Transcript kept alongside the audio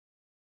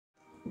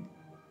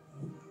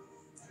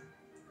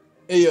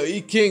Hey, yo,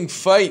 E-King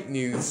fight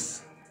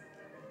news.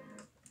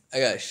 I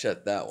gotta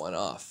shut that one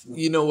off.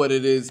 You know what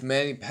it is,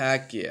 Manny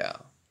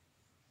Pacquiao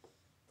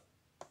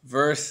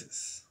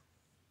versus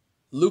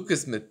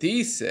Lucas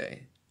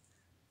Mathysse.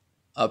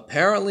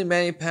 Apparently,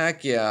 Manny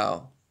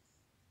Pacquiao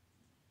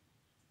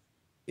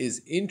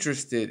is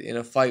interested in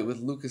a fight with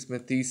Lucas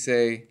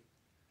Mathysse.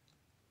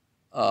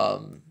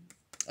 I'm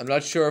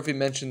not sure if he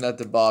mentioned that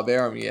to Bob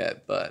Arum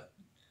yet, but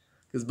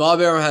because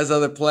Bob Arum has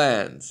other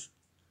plans.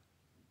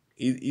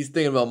 He's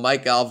thinking about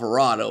Mike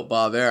Alvarado,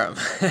 Bob Arum.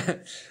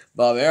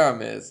 Bob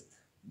Arum is.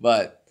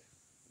 But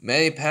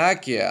Manny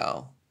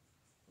Pacquiao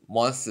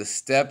wants to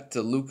step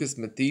to Lucas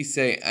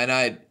Mathysse, and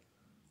I'd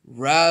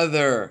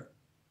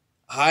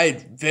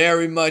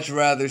very much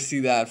rather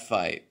see that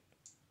fight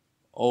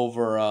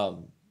over a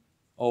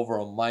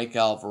Mike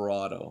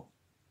Alvarado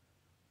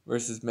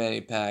versus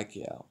Manny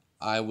Pacquiao.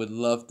 I would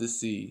love to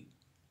see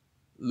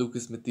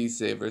Lucas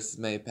Mathysse versus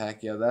Manny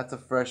Pacquiao. That's a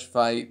fresh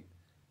fight.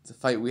 It's a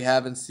fight we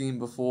haven't seen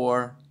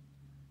before.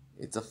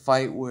 It's a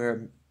fight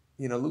where,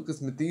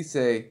 Lucas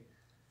Mathysse,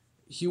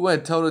 he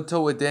went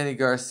toe-to-toe with Danny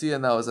Garcia,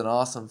 and that was an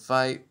awesome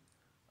fight.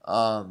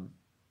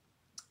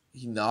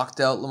 He knocked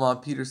out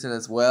Lamont Peterson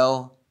as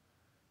well.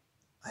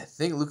 I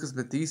think Lucas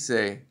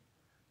Mathysse,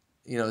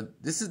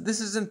 this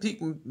isn't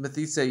peak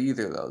Mathysse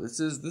either, though. This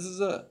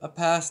is a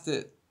past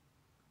it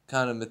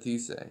kind of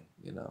Mathysse.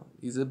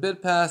 He's a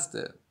bit past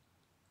it.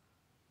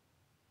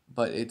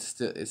 But it's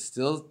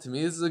still to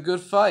me, this is a good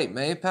fight.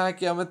 Manny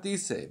Pacquiao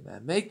Mathysse,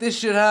 man. Make this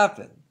shit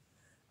happen.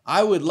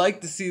 I would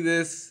like to see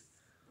this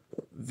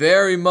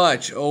very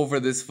much over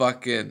this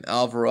fucking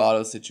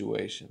Alvarado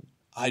situation.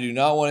 I do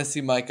not want to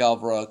see Mike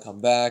Alvarado come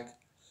back.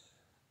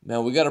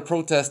 Man, we got to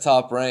protest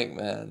Top Rank,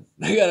 man.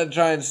 I got to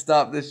try and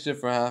stop this shit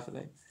from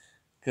happening.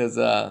 Because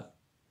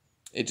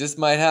it just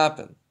might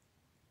happen.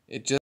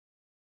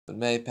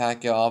 Manny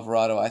Pacquiao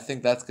Alvarado, I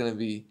think that's going to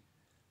be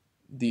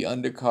the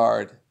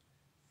undercard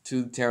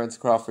to Terrence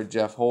Crawford,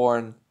 Jeff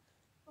Horn.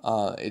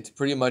 It's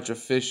pretty much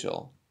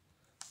official,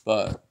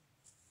 but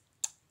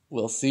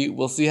we'll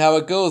see how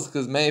it goes,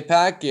 because Manny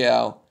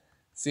Pacquiao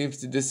seems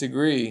to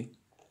disagree.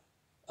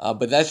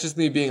 But that's just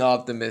me being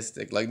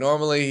optimistic. Like,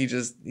 normally he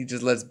just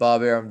lets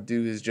Bob Arum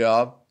do his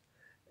job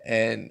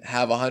and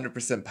have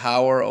 100%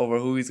 power over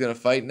who he's gonna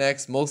fight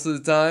next most of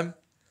the time.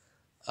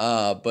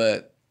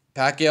 But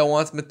Pacquiao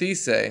wants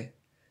Mathysse.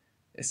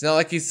 It's not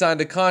like he's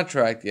signed a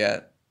contract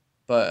yet.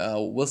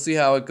 But we'll see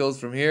how it goes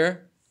from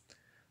here.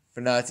 For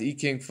now, it's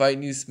E-King Fight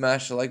News.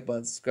 Smash the like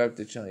button, subscribe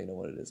to the channel. You know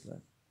what it is,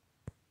 man.